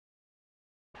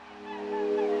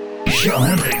Sean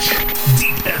Hendricks,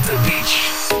 Deep at the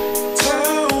Beach.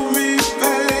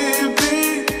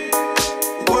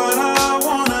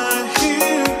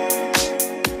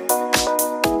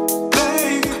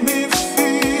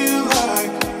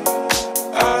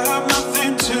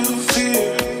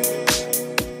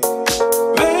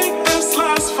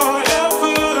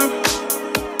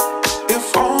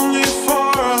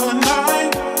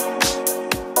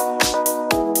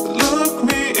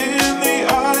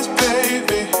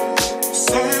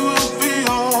 Say we'll be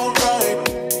alright.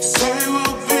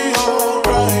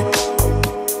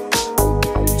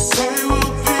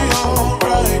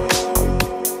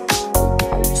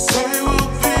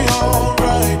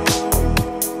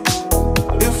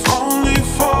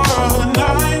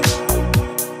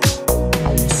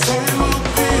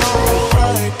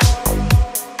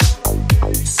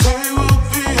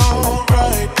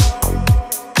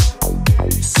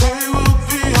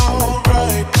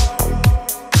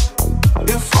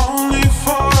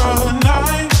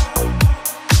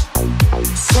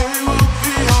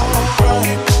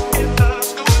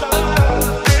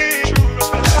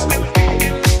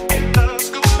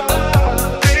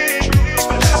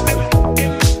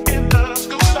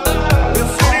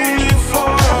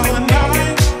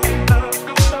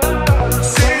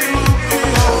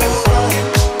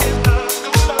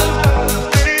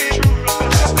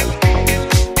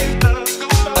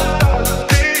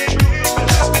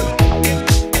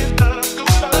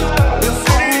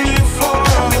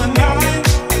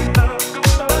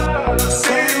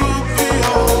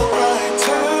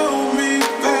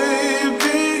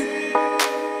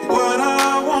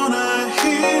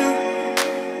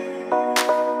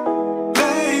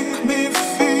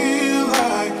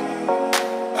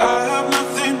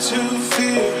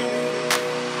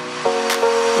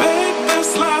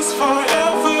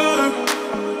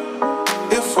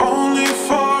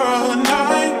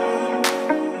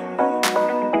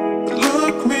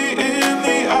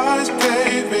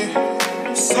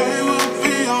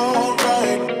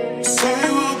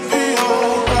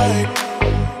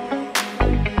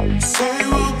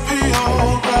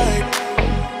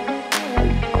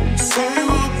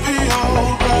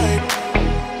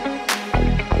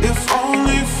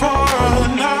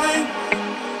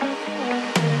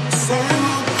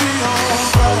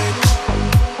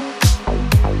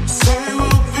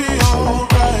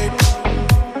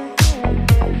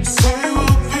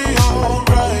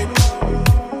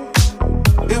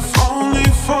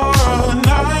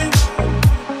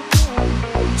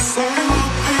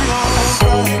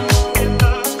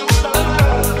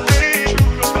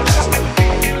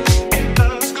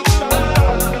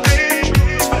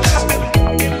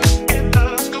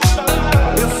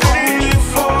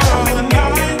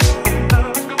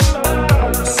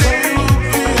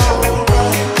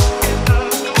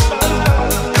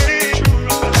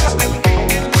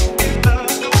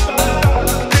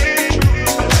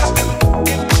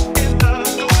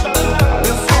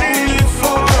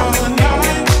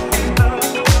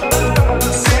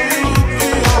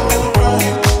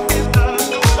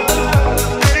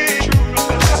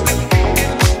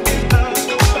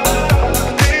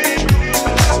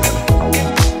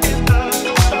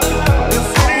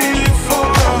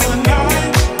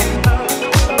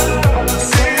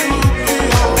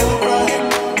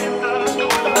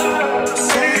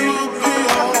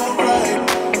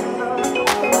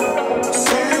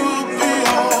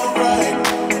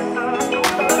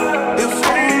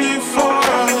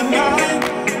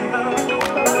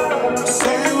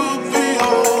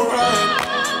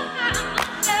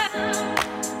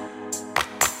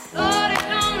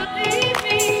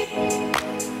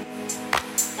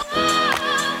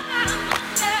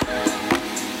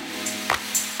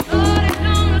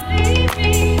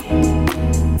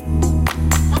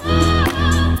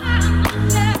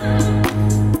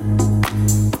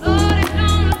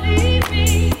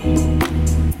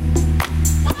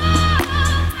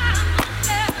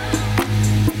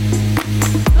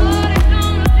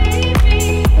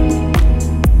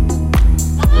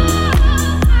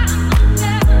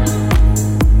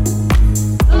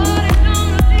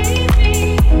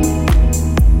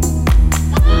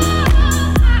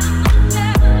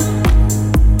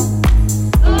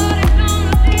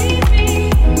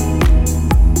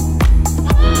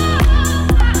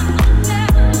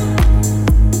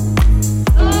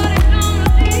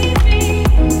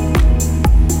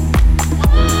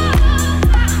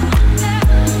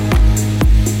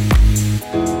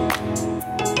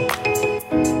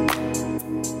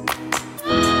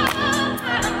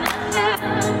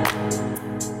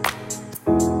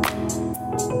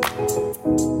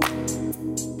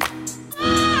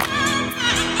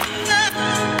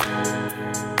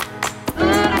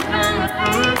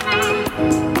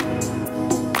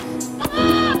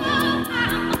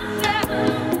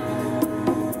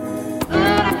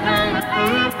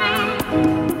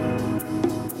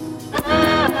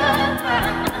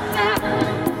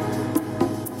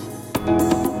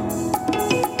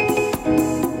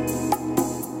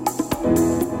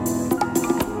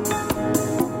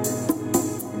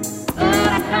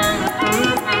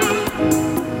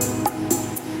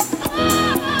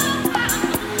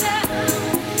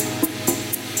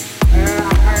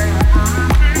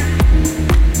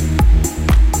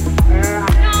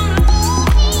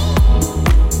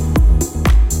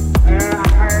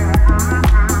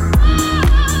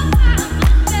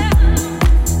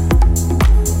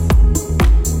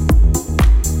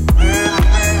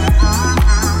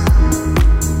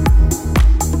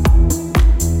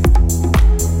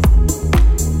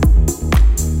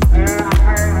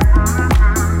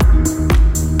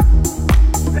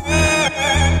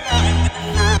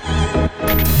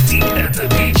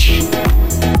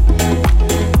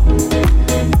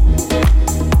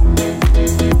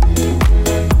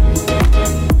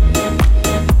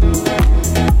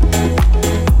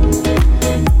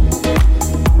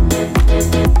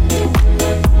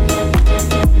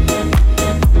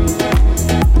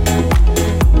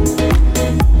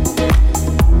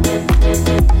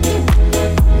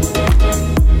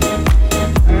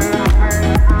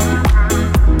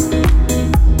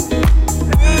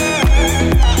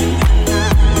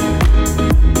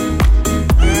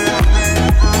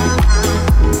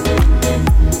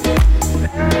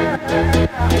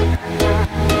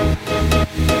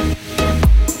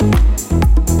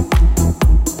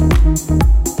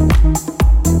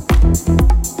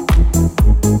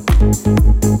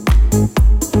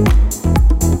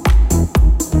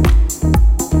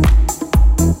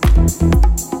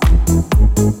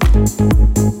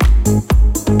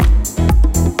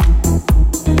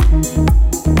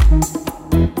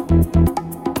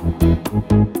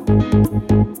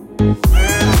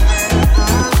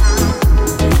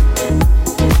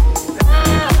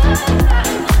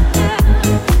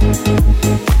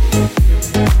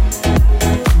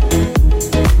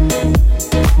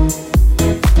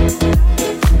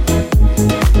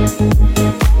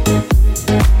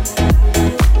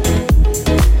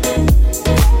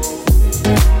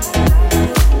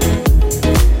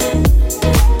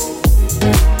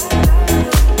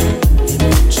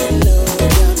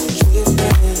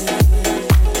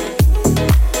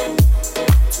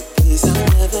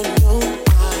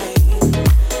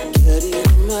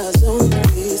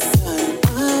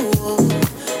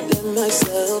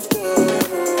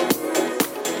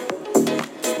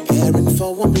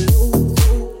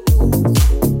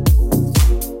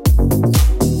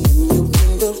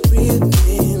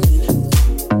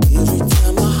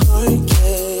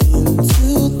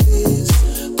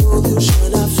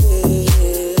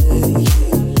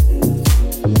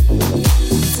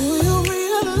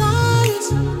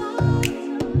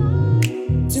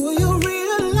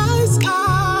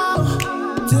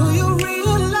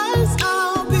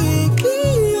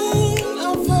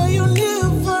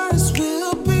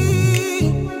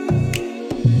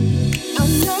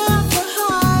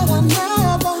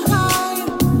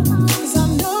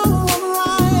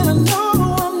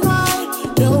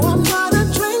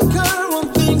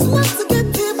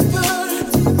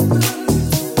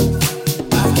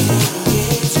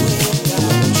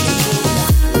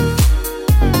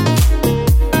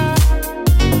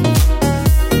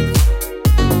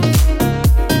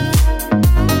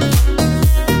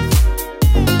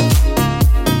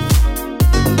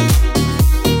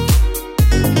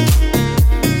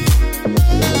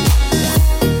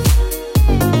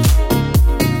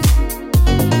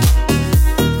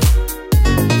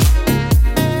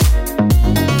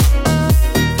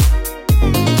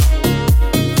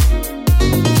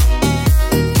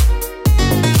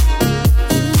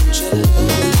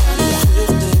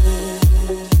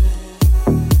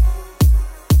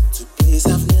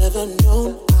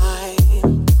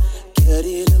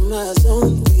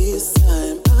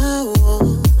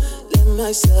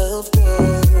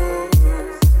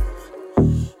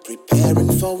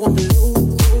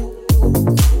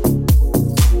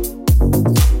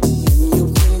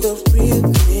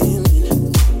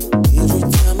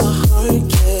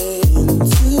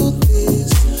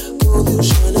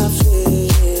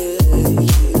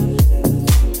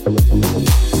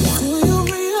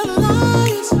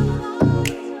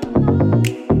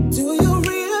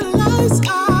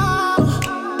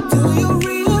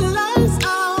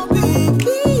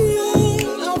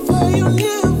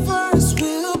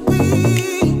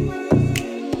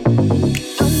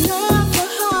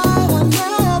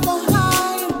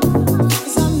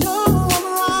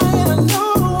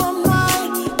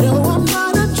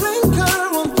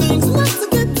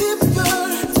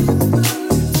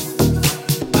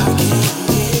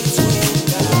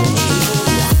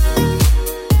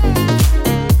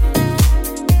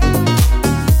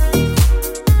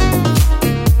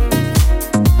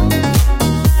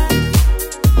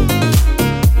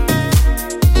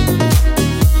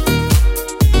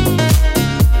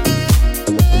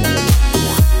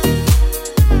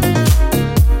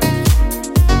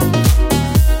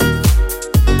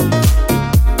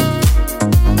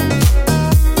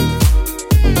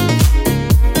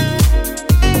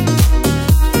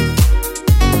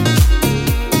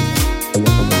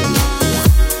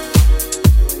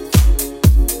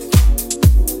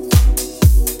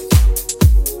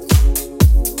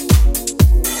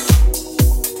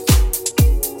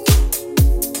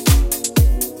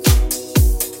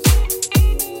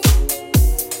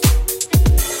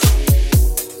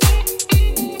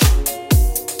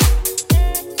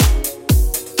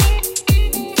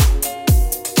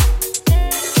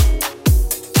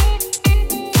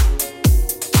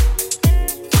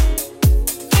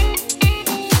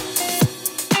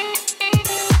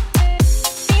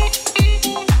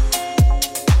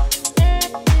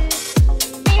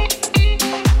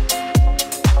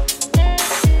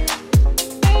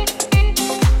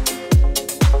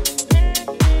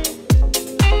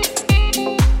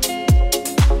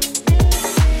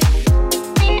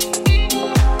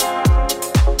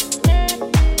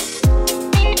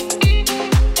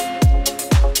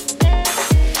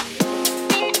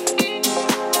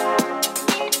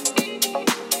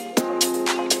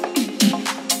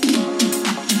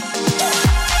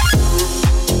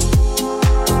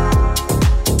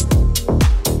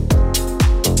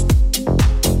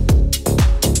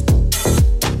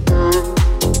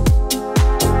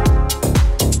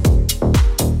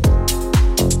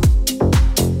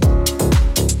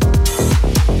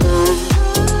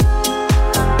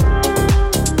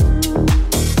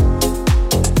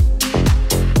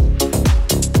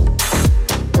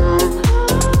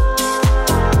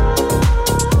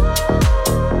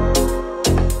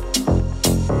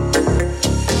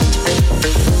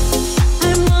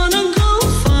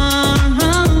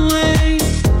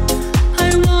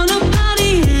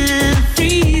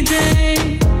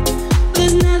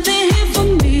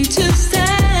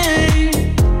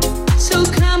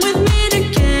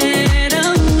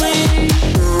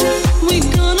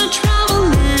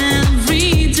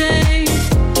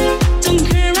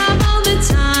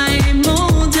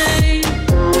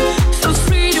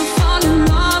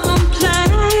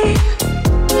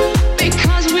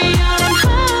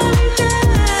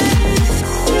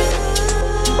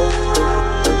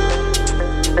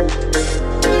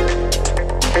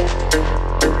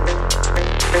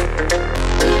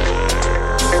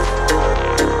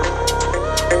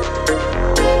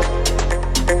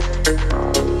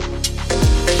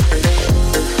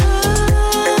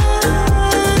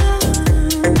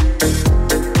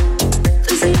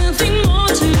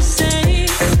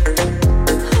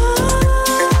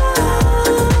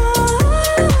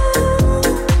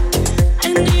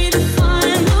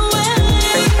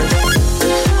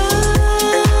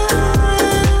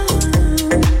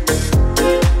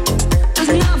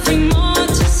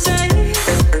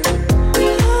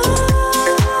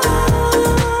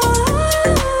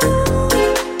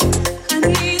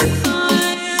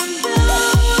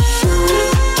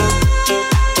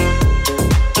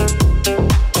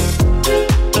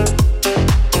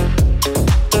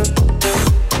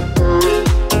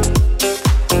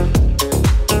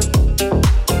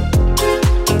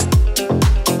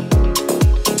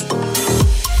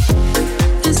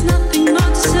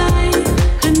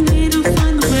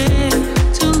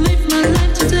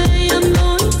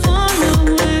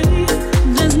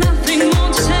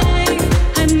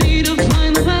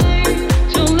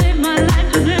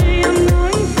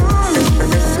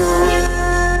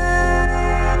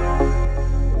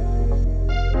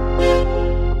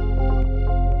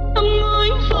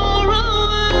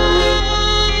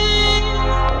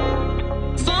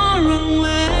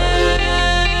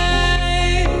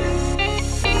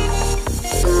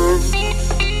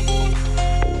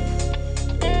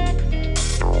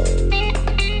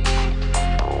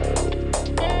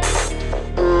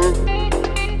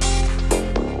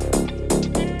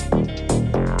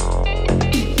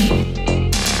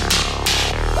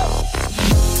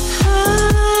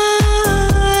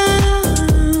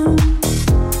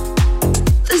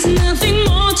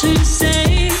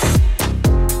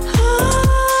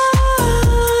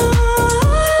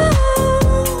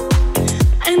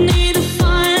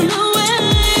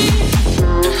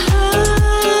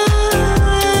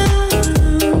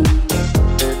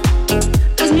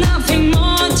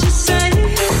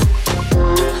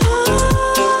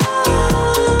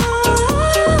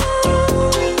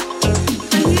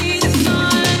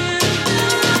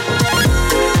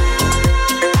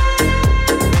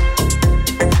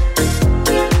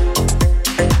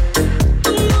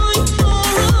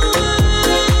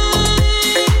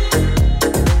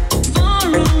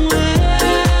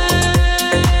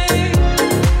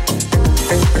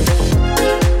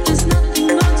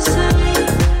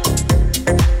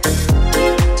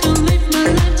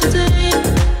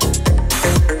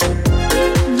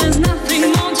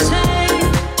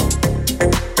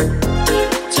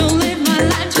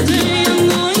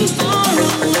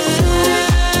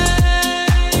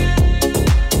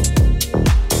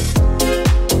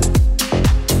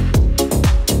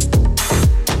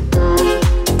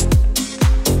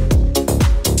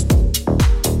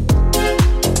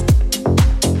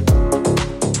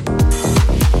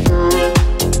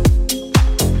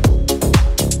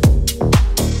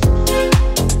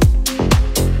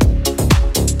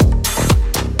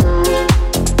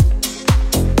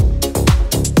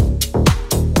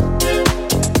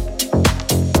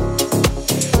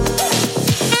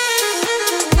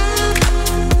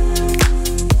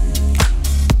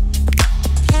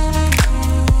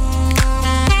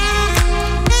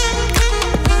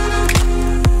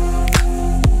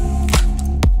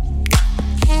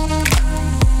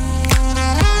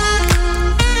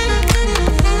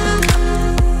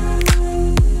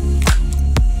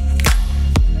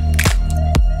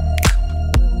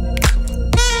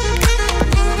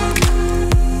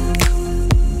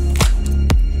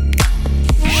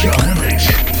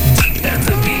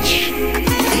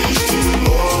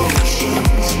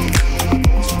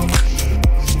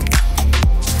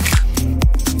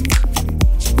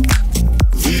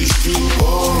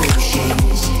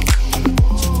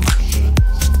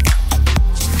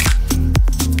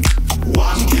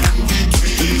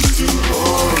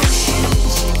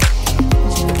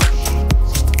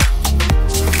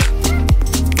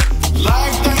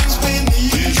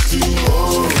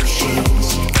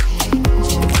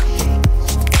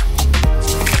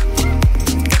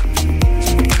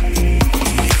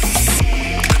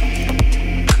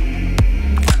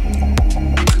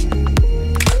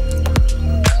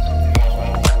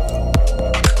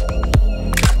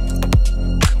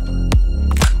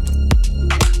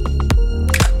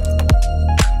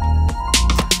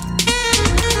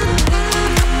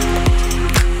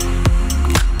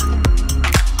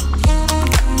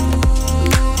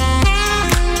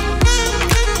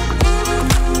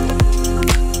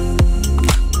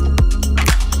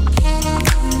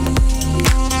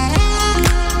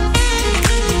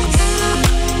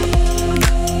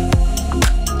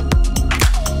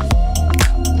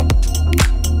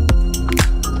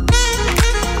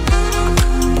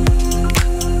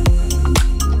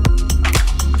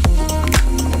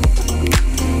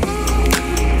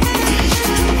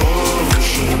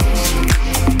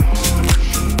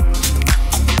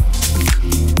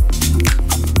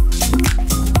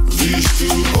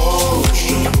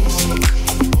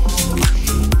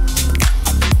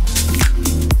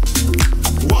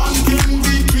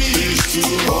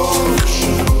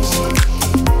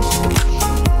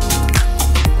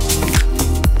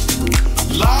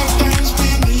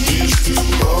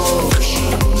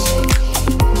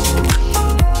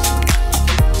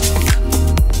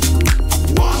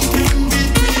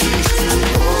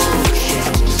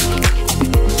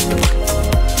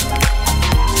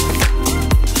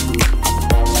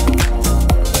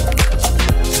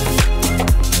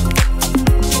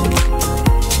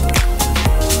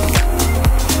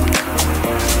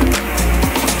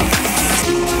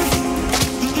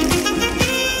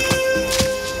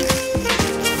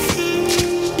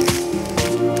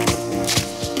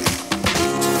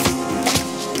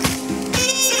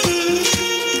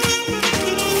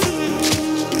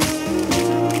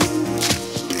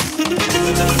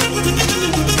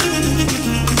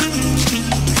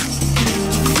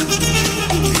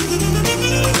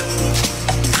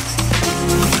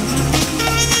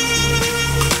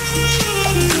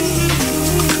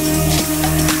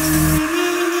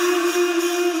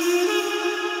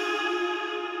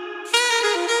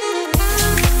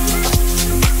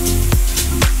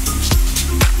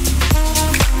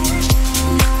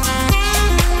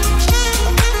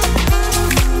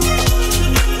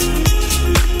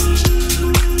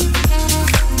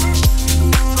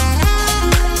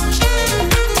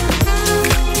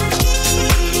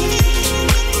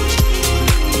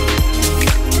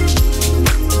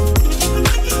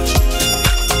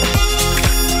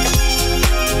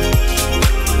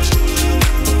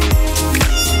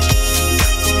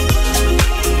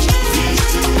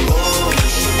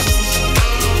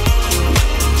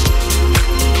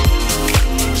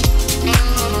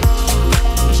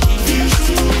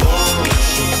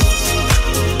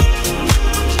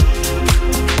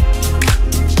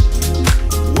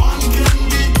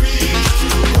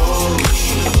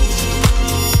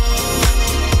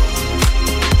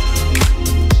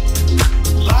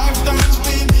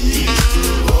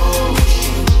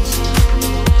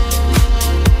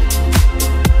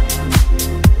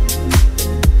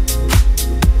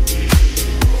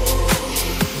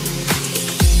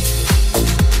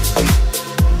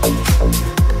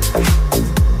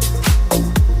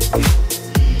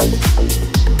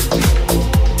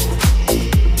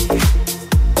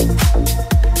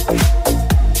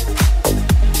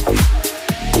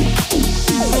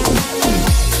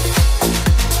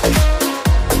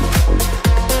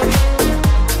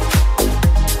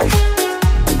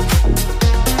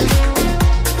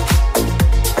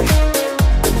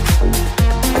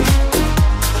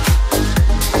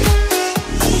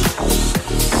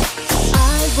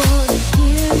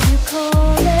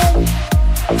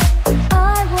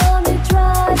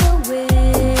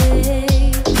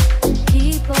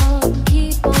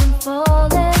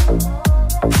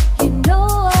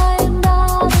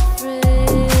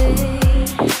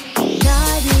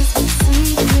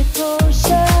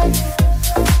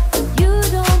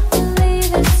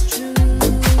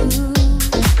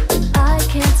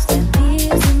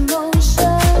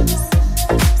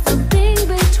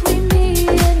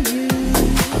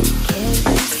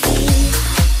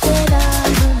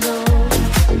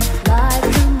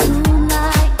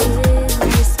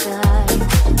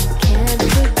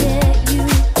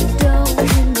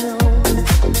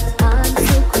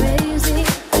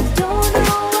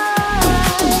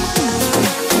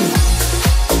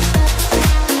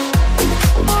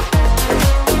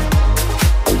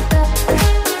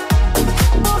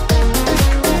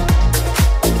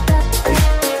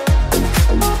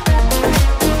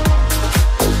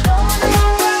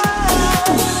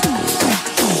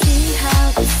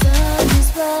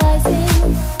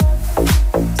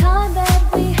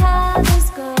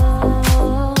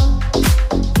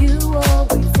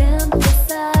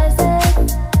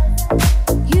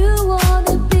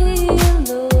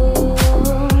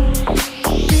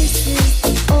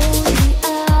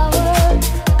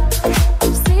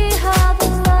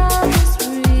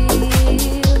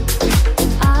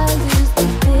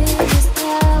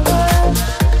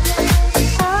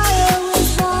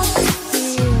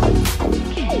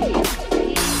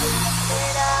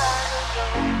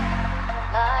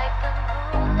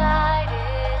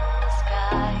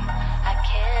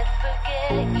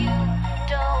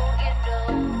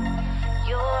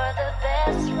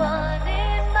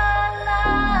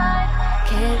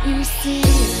 see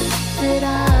that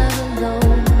I'm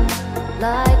alone,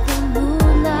 like the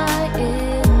moonlight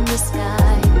in the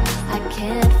sky. I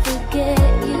can't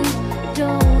forget you,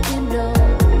 don't you know?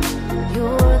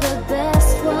 You're the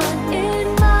best one in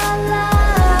my life.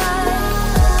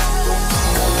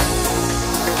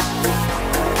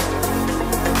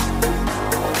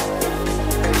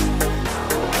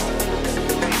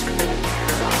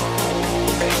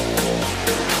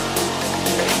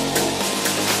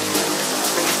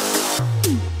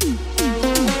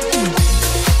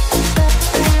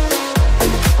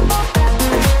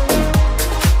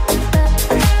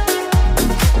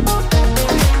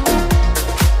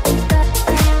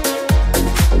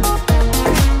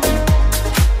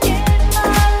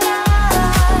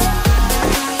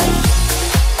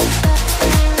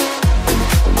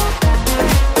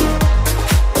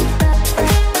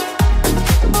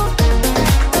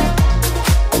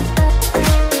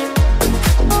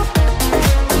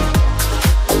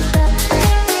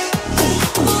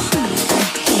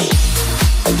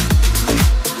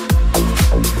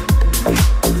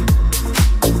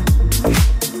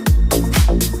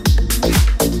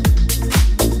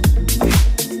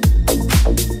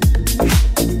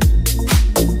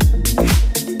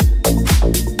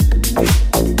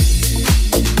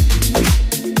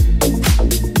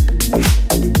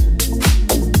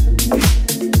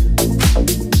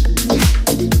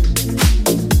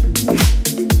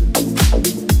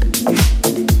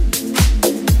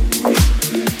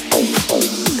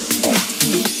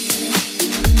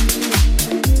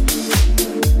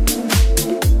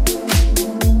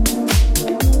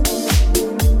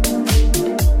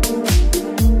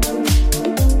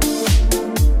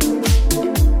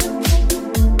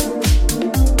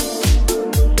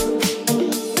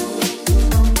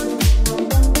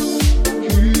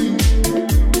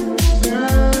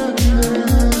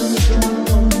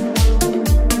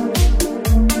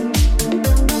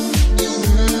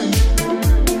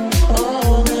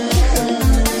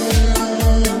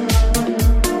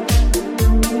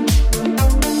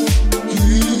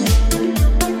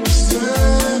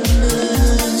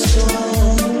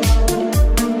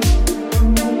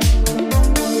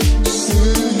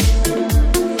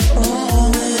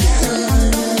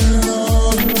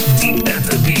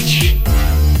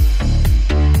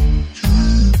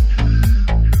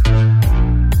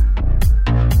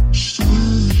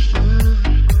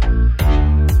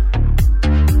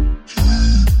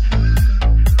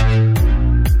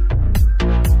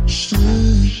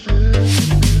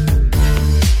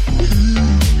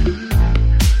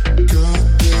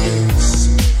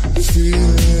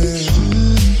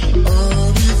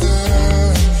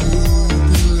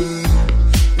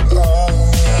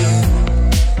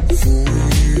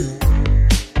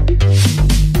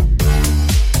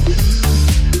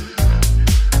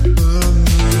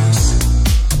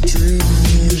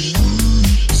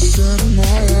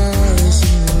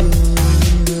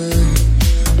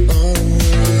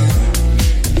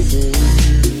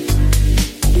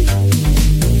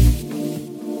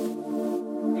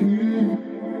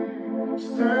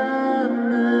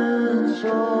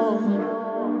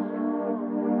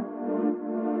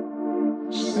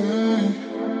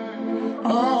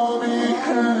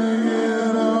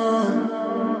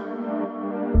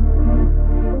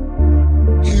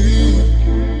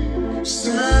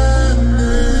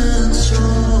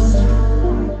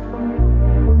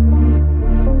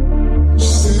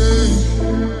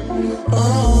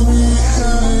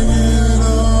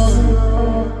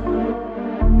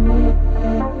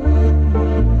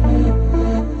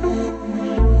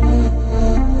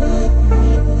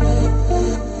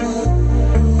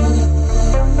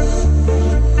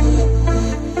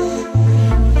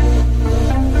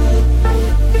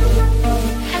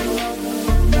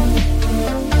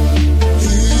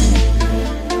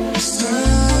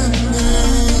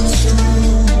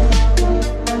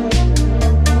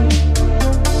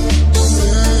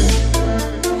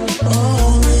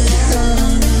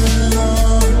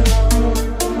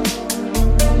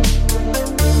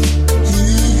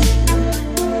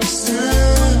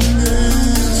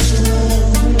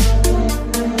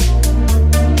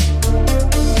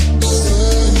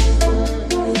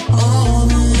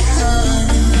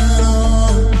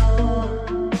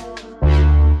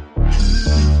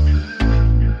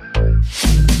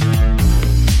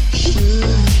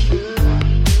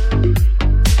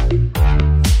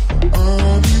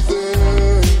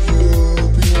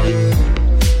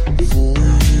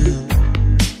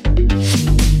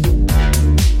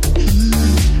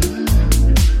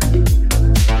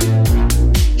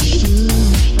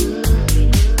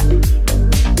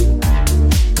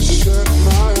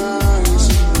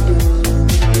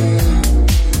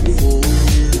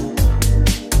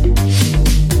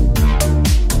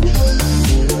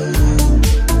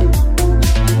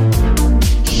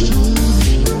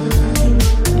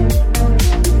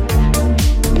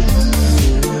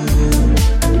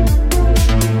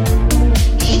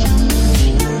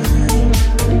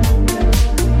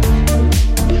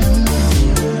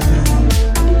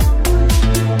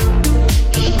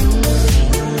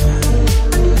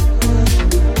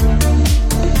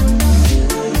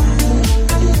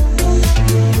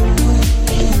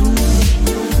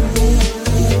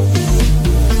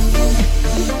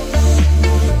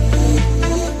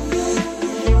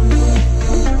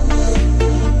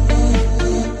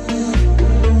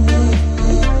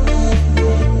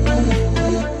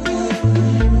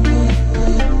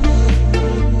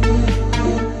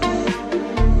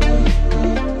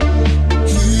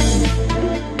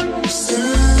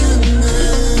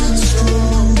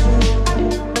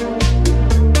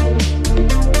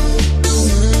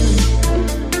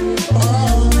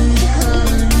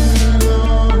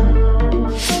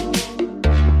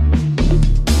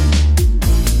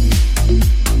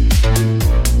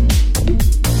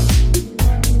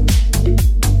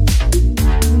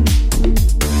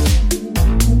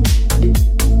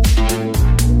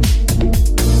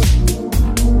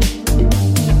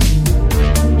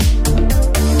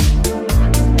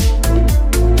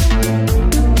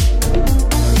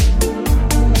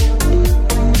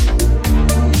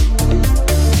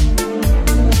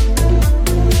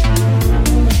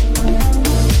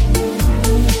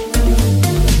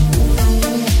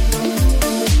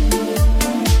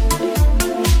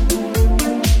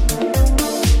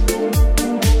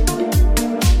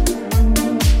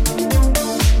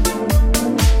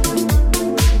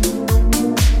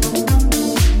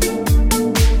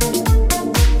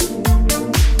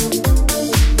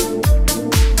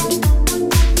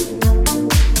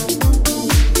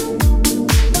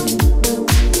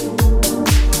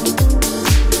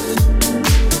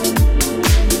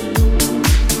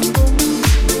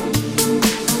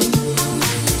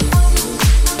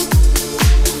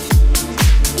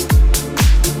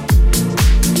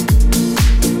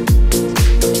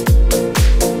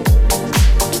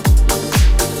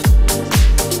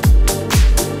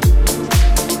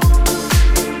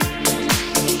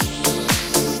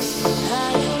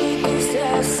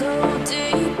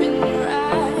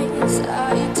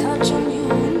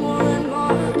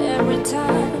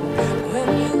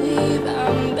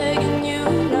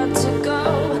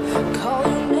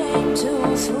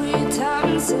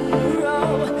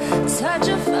 such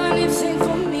a funny thing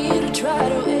for me to try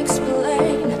to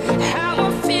explain. How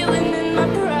I'm feeling and my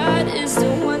pride is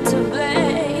the one to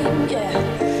blame. Yeah,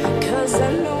 'cause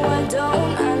I know I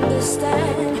don't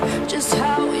understand just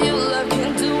how your love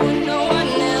can do what no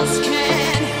one else can.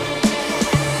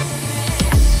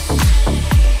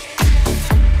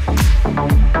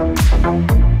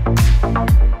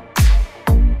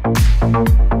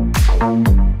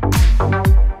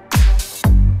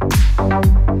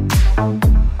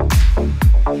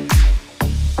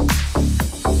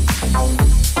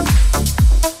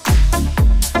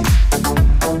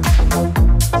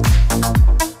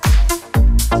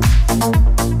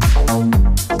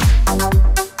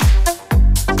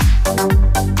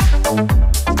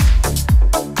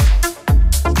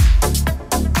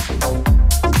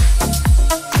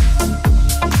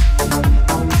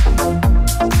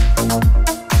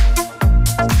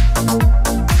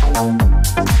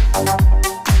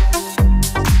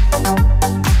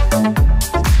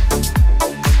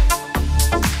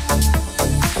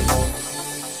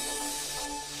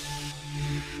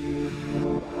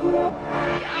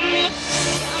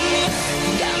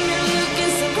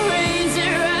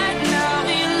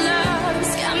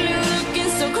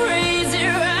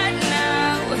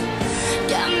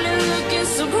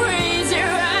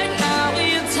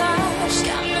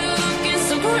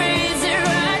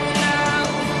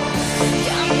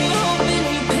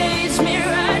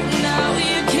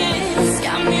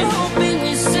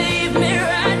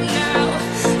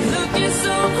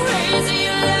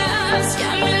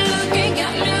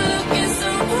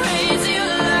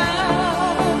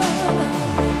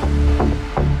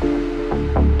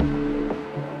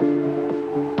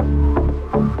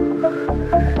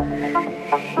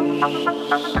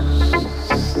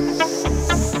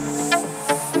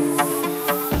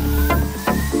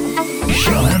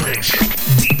 Sean Hendricks,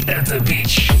 Deep at the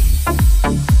Beach.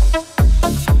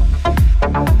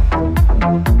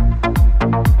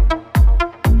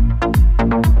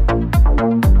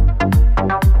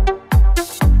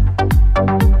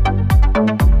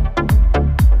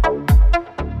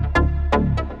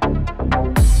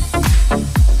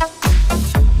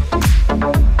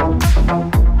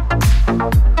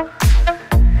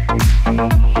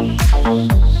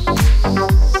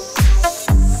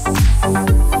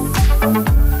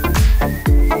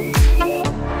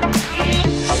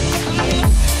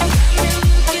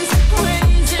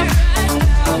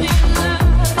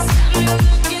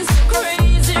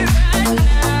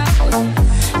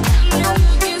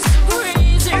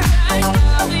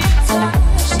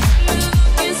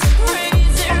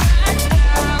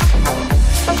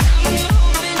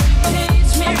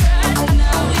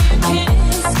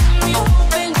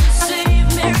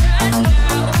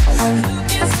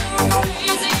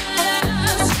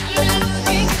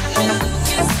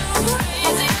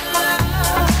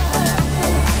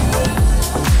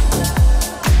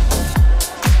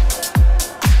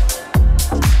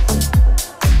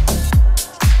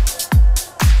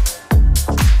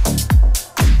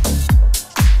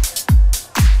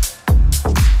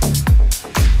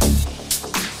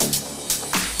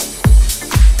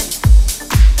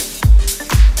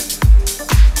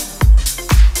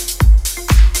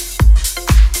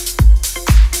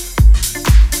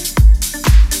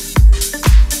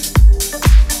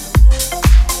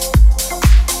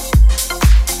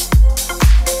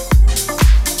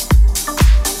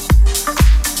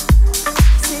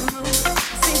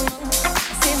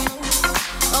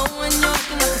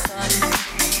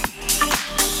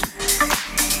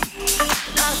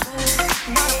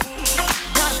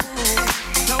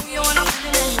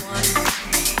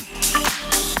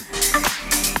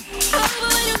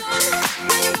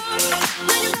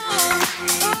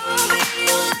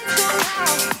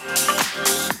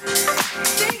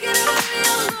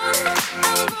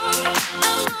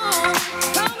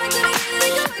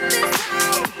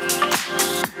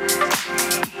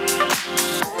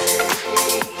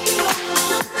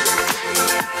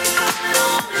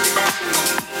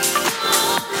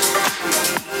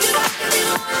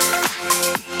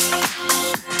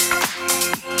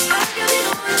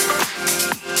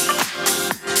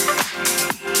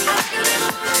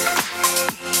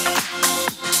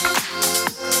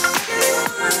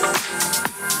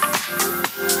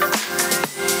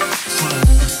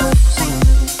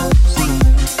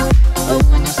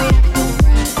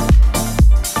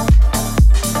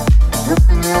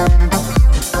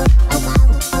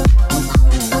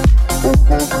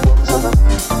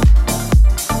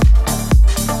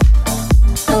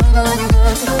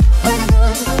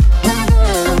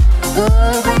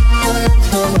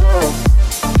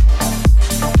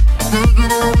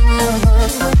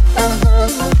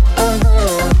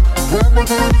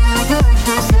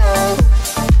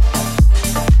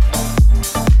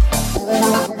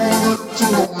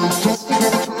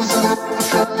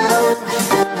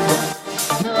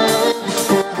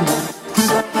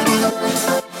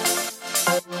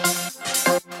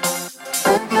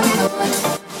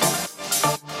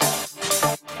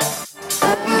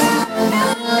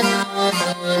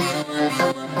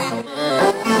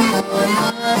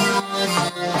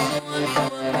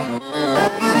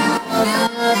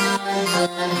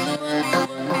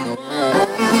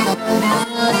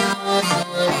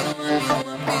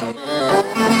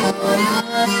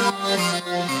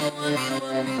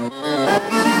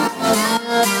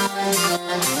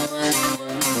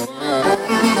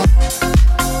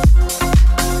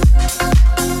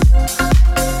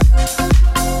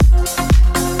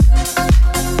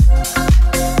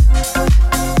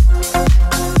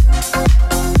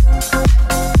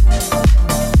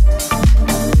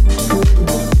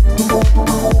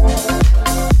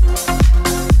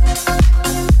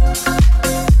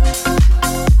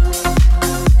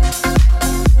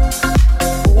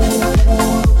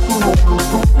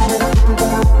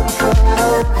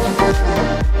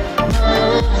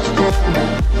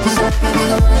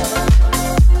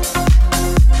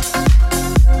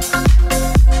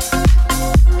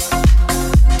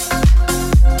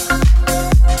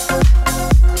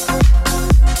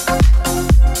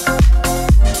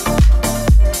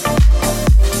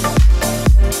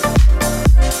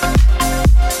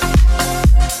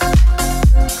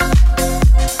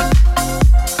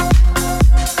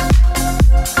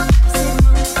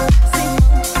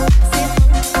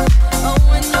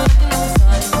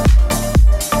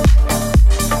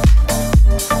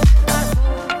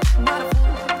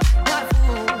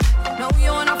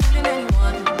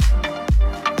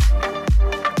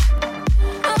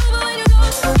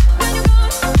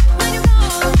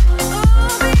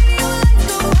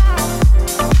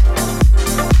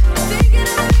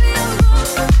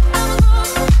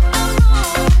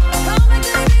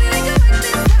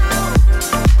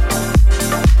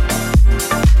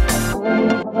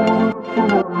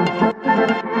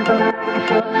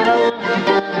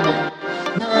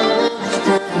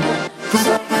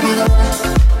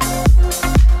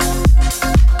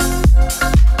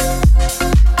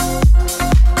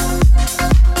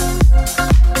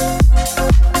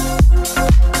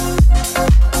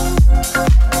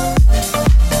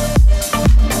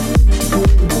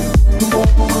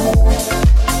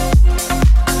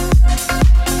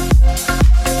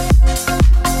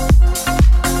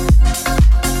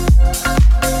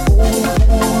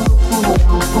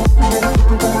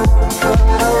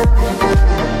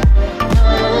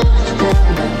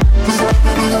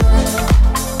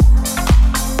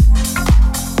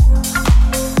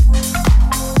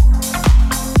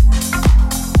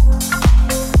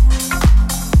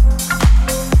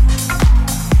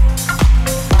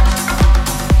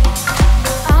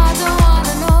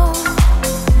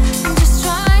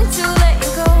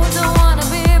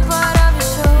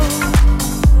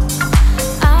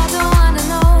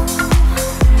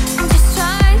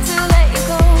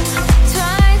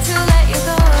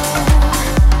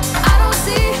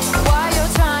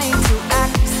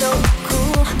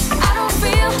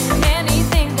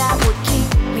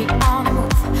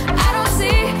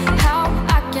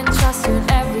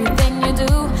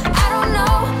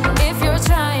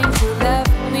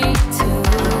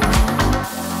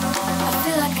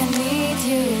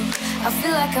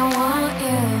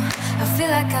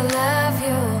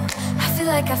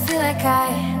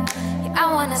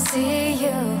 I wanna see you.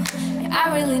 Yeah,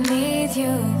 I really need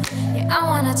you. Yeah, I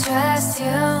wanna trust you.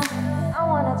 I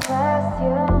wanna trust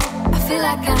you. I feel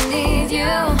like I need you.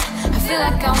 I feel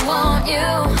like I want you.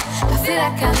 I feel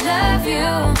like I love you.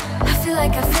 I feel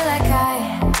like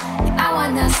yeah, I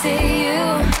wanna see you.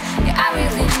 Yeah, I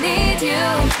really need you.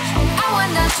 I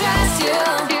wanna trust you.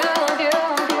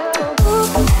 Ooh,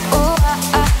 oh, I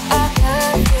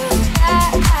love you.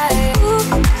 Ooh,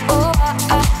 oh,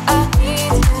 I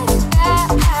need you.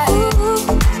 Ooh, oh,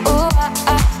 I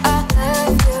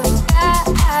love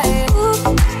you. Ooh,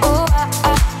 oh,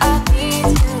 I need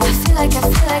you. I feel like I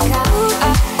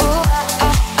ooh, oh,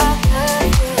 I love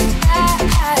you.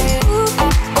 Ooh,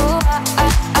 oh,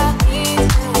 I need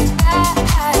you.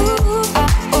 Ooh,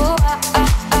 oh,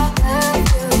 I love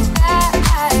you.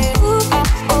 Ooh,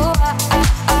 oh,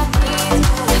 I need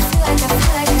you. I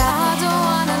feel like I don't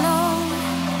wanna know.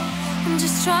 I'm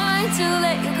just trying to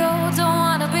let you go. Don't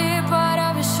wanna be a part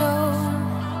of your show.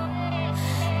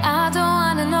 I don't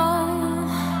wanna know.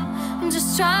 I'm just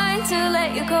trying to let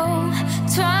you go.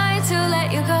 Trying to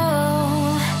let you go.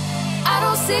 I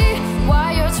don't see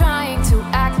why you're trying to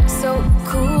act so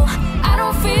cool. I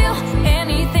don't feel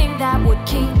anything that would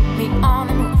keep me on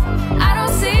the move. I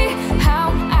don't see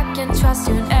how I can trust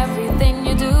you in everything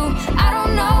you do. I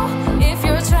don't know if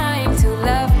you're trying to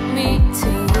love me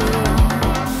too.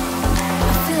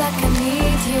 I feel like I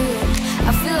need you.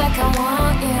 I feel like I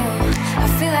want you. I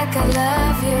feel like I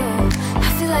love you. I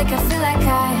feel like I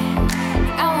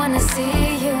wanna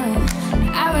see you.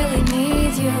 I really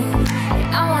need you.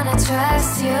 I wanna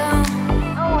trust you.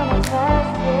 I wanna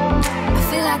trust you. I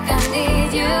feel like I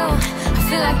need you. I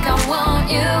feel like I want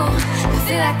you. I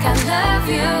feel like I love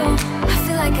you. I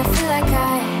feel like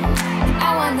I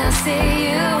wanna see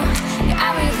you. Yeah, I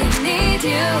really need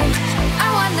you. I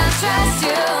wanna trust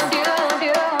you.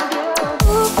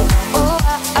 Ooh, oh,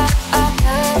 I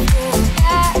love you.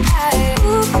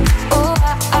 Ooh, oh,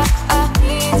 I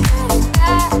need you.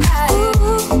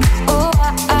 Ooh, oh,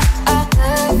 I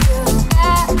love you. Ooh, oh, I need you. I feel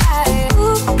like ooh, oh, I love you.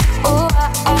 Ooh, oh,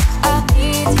 I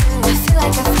need you. Ooh,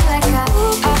 oh,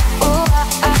 I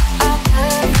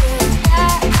love you. Ooh,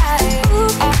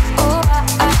 oh,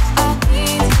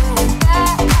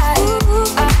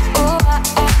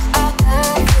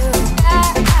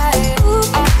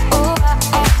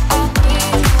 I need you.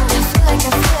 I feel like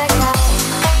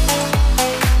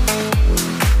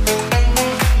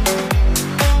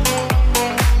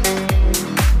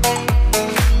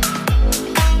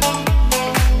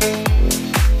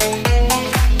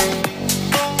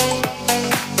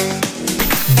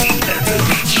Deep at the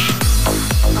beach.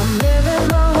 I'm living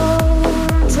my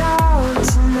hometown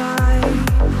tonight.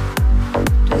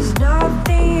 There's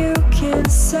nothing you can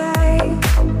say.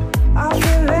 I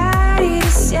feel ready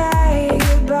to say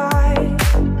goodbye.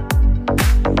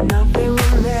 Nothing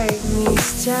will make me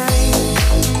stay.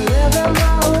 Living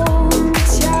my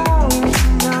hometown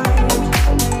tonight.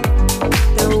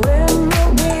 The wind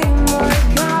will be my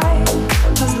guide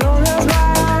as long as my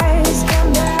eyes can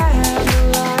bear the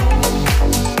light.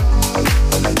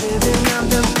 Living up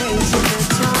the pace of the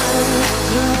time.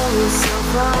 Close so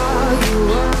far, you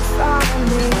won't find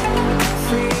me.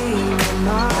 Free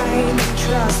my mind and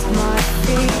trust my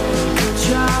feet. You'll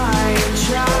try and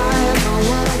try, but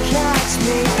won't catch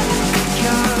me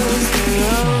because the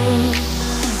road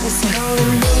is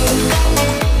calling me.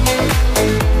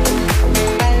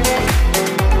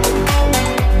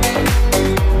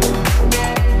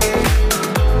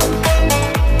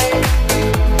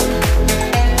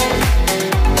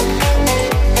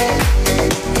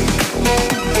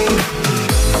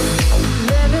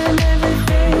 Living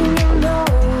everything you know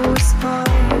is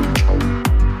fine.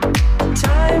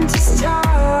 Time to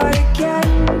start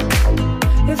again.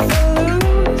 If I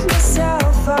lose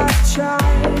myself, I've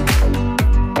tried.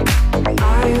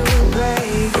 I will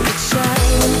break the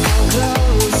chain.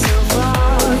 Close so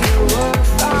far, you won't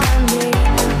find me.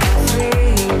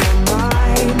 Free my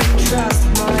mind and trust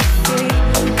my feet.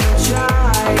 You'll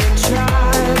try and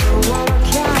try, but won't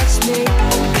catch me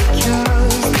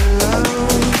because the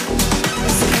road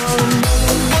is calling me.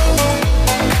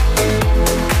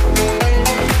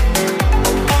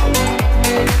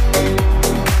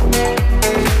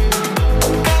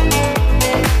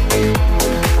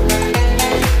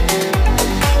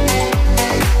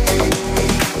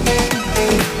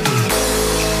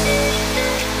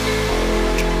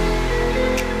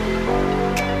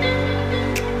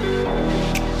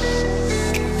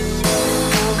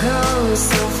 I'll go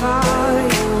so far,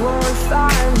 you won't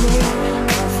find me.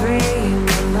 I'll free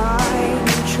my mind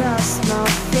and trust my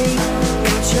feet.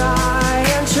 You'll try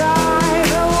and try,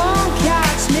 but won't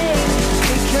catch me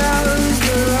because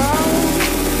the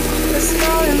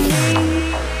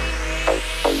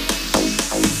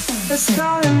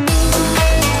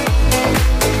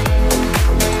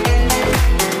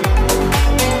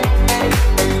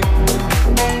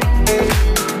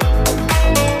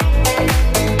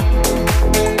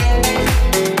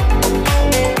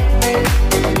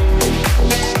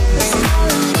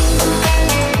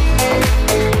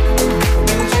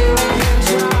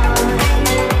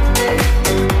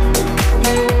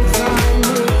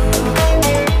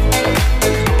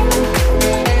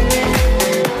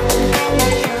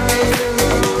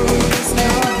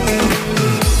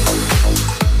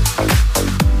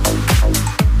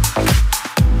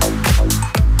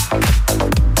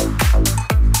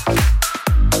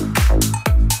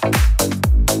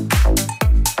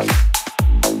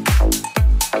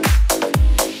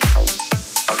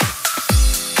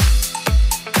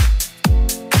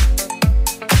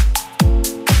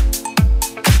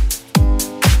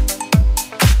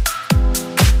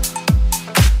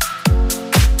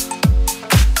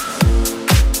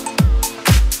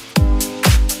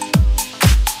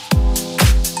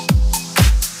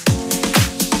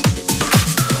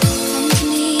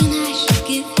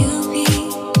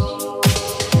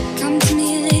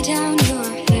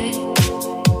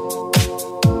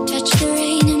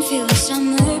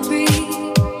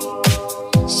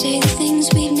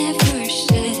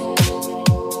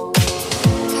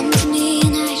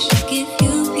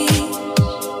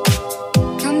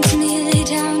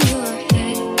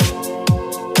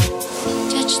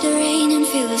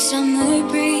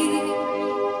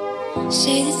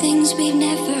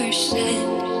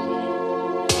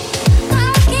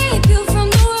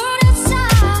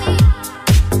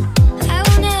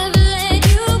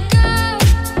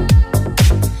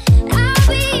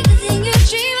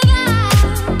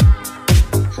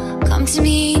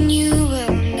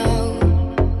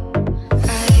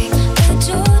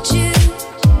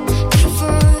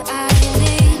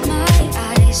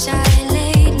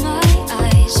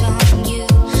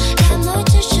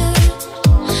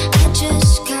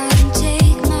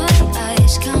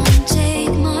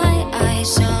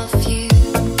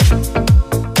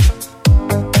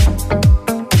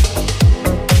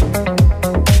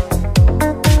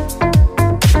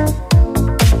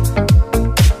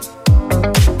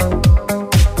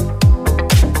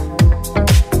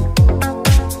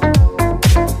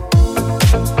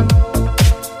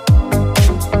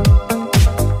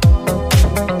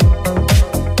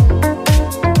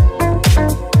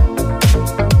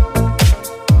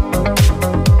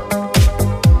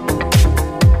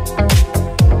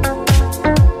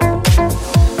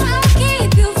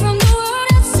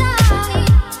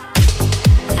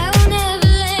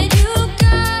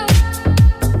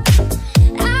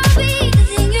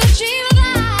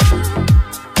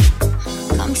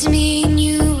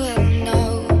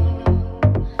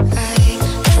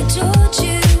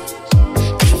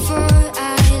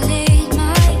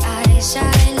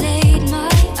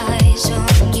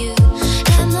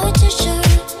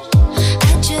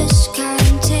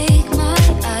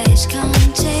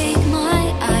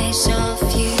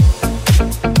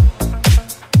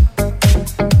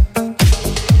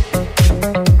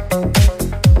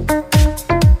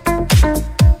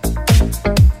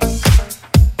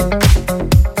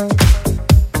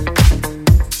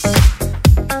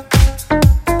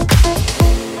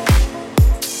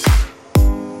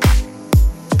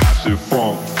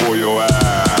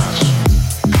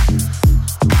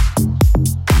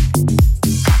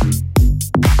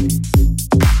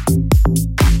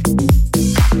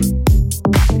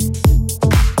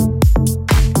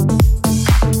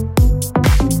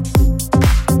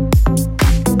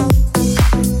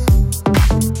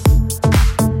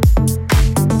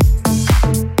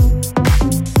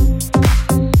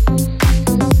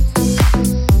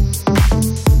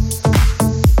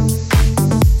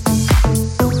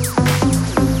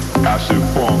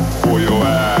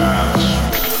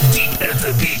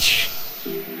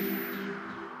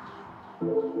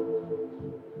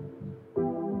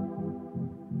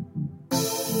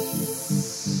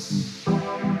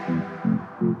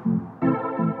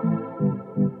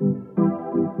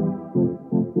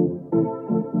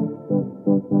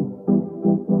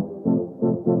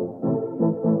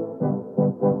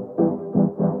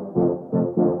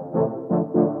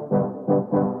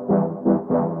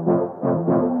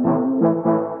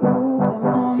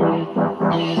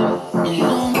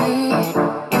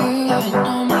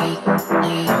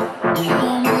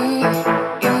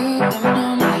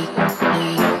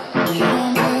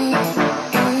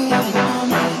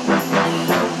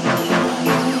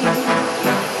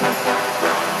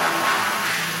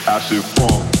Acid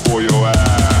funk for your ass.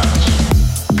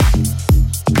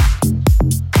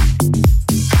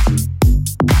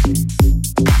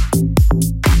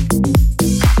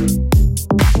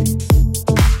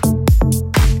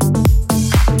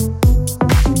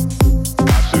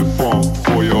 Acid funk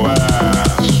for your ass.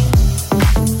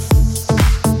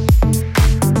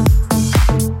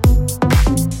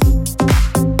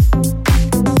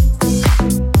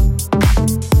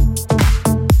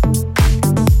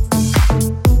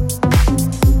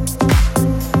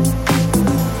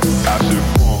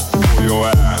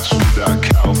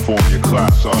 California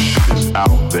class, our shit is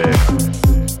out there.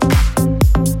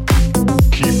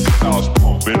 Keep the house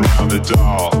pumping round the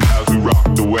dial as we rock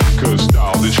the West Coast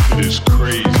style. This shit is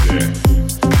crazy.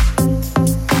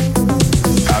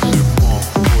 Acid funk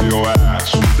for your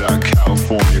ass with that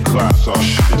California class, our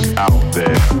shit is out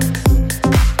there.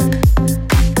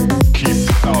 Keep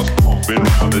the house pumping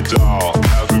round the dial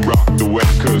as we rock the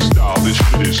West Coast style. This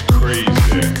shit is crazy.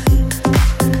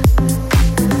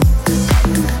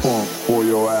 For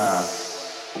your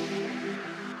ass.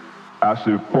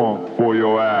 Acid funk for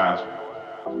your ass.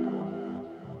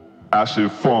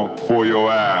 Acid funk for your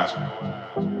ass.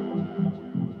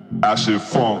 Acid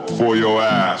funk for your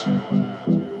ass.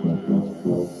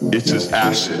 It's as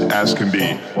acid as can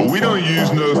be. But we don't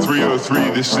use no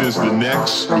 303, this is the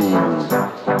next school.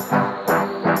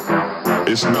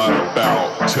 It's not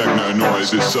about techno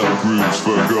noise, it's subtle grooves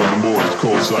for girls and boys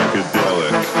called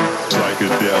psychedelic.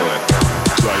 Psychedelic.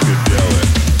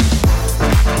 Psychedelic.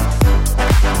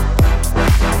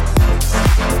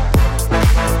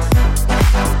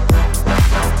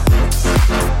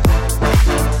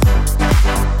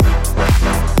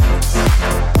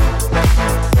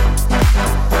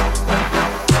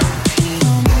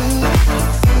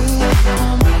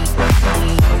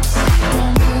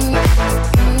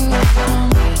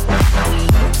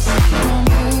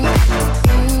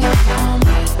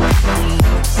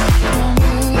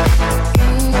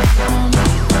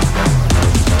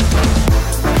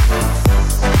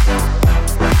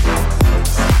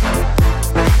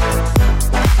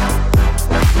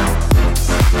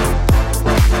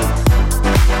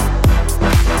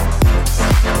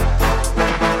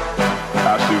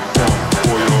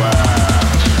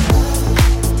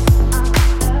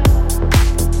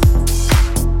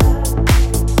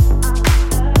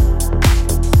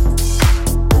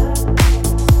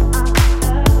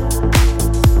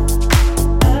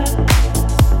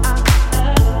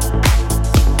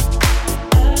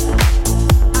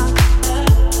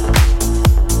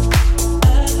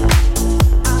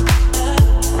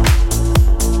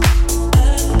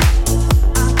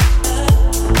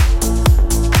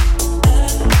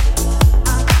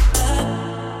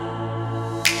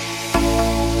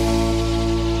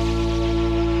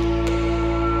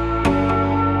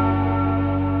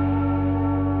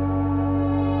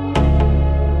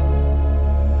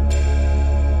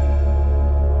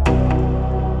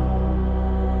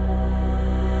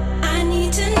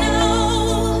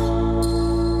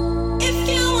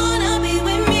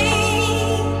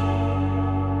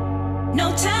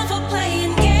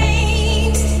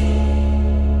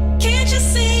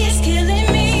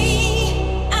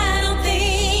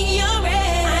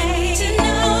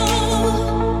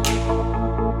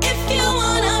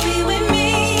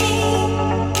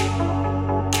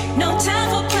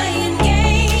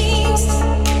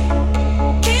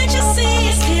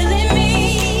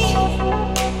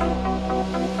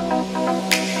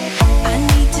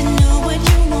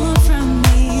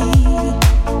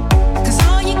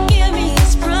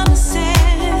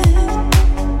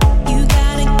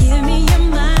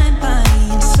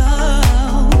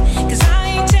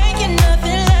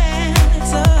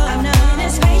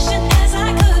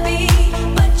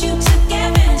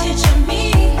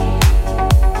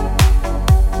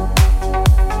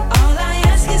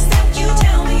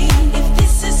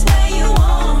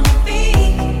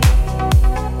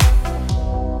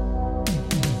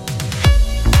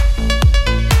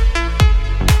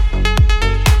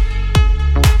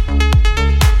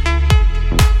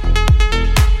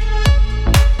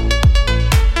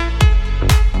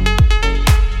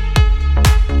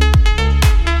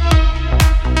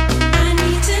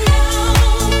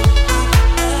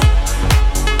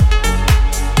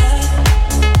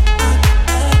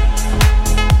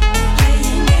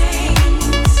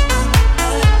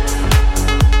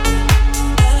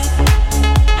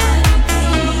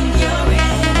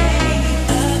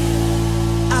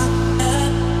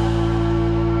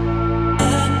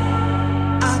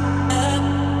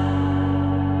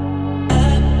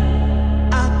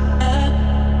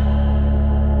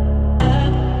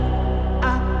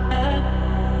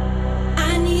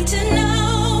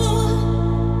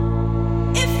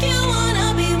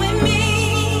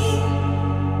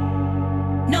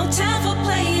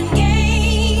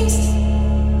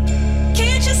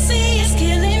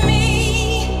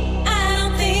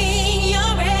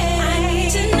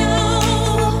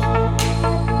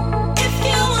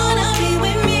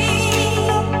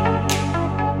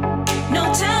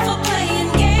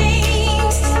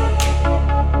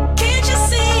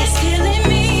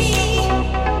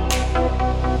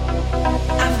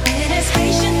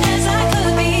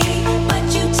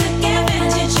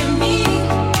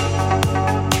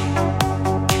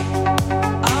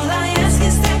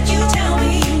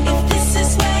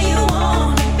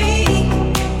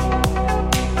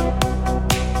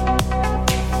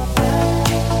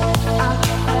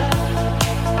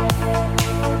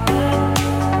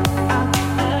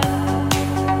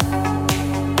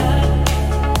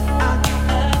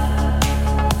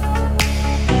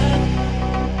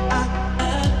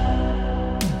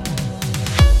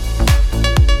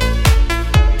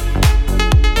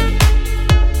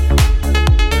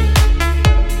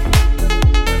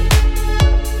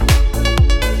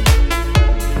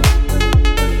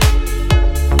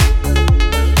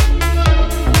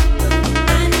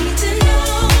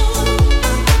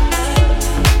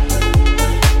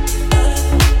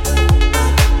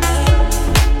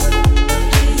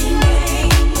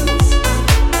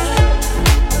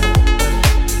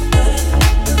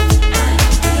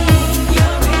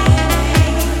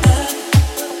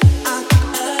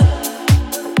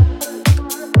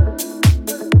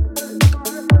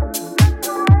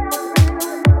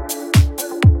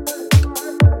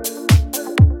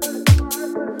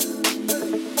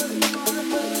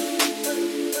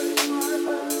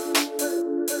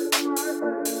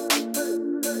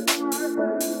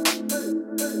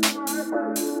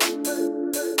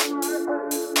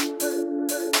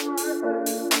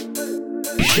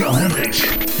 Olympics,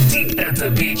 Deep at the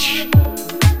Beach.